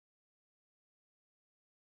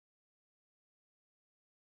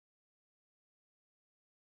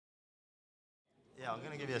Yeah, I'm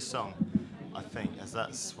going to give you a song, I think, as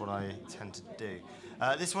that's what I tend to do.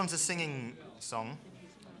 This one's a singing song,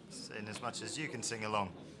 in as much as you can sing along.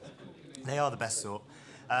 They are the best sort.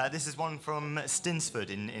 This is one from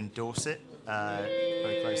Stinsford in Dorset.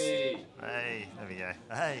 Very close. Hey, there we go.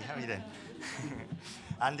 Hey, how are you doing?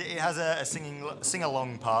 And it has a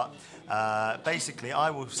sing-along part. Basically,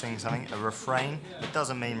 I will sing something, a refrain. It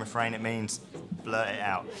doesn't mean refrain, it means blurt it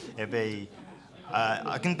out. It'd be,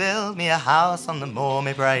 I can build me a house on the moor,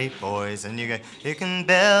 me brave boys. And you go, you can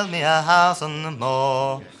build me a house on the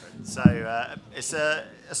moor. So it's a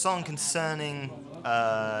song concerning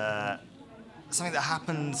something that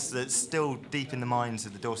happens that's still deep in the minds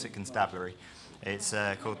of the Dorset Constabulary. It's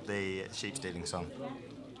called the Sheep Stealing Song.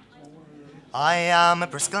 I am a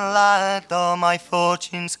brisk lad, though my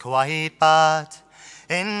fortune's quite bad.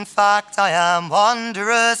 In fact, I am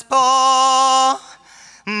wondrous poor.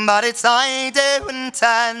 But it's I do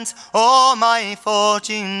intend all my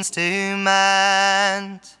fortunes to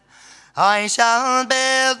mend. I shall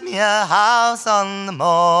build me a house on the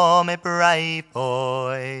moor, me brave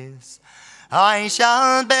boys. I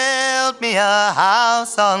shall build me a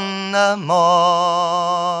house on the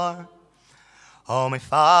moor. Oh, my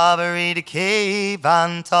father he'd a keep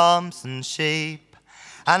Van Thompson's sheep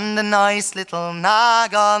and a nice little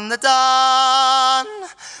nag on the dawn.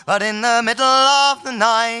 But in the middle of the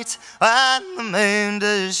night, when the moon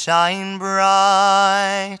does shine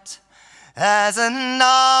bright, there's a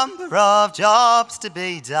number of jobs to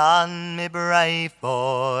be done, me brave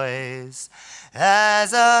boys.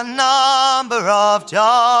 There's a number of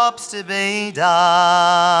jobs to be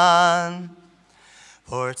done.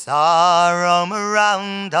 For it's I roam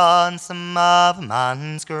around on some other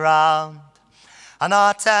man's ground, and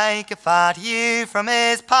I'll take a fat ewe from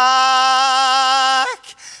his pack,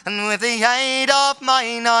 and with the aid of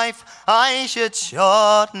my knife I should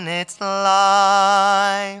shorten its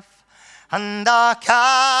life, and I'll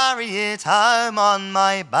carry it home on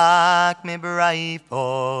my back, me brave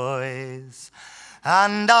boys,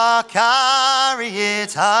 and I'll carry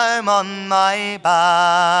it home on my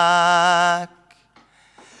back.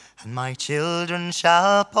 And my children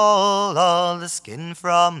shall pull all the skin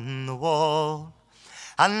from the wall,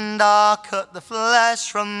 and I'll cut the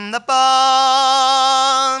flesh from the bone.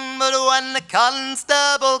 But when the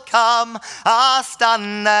constable come, I'll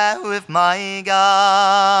stand there with my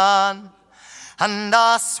gun, and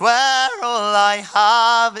I swear all I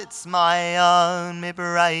have, it's my own, me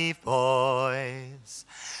brave boys.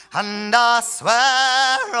 And I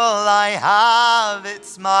swear all I have,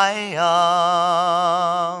 it's my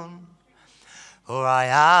own. For I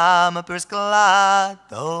am a brisk lad,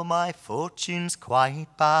 though my fortune's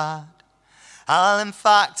quite bad. And in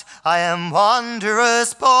fact, I am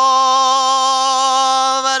wondrous poor,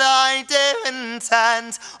 but I do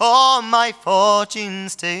intend all my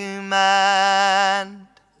fortunes to mend.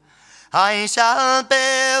 I shall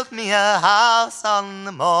build me a house on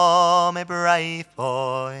the moor, me brave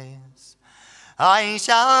boys. I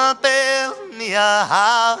shall build me a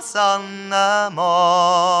house on the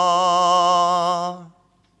moor.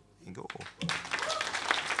 There you go.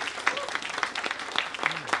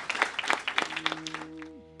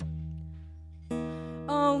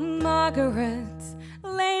 Oh, Margaret,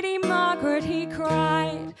 Lady Margaret, he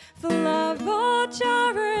cried, for love or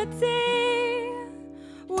charity,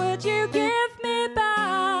 would you give me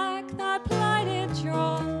back that plighted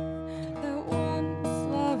troth that once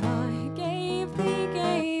love I gave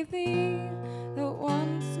thee, that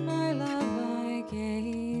once my love I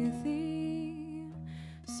gave thee?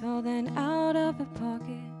 So then out of her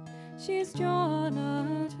pocket she's drawn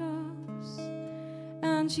a toast,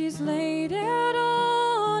 and she's laid it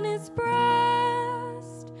on his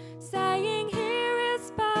breast, saying, here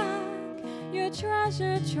is back your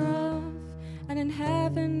treasure trove, and in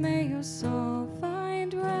heaven may your soul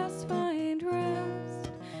find rest, find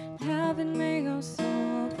rest. In heaven may your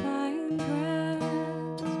soul find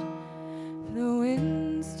rest. For the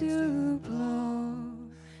winds do blow,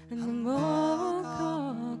 and the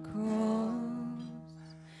moorcock crows,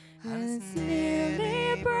 and it's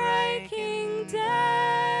nearly breaking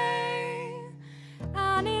day,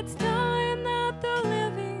 and it's time that the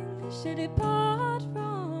living should depart.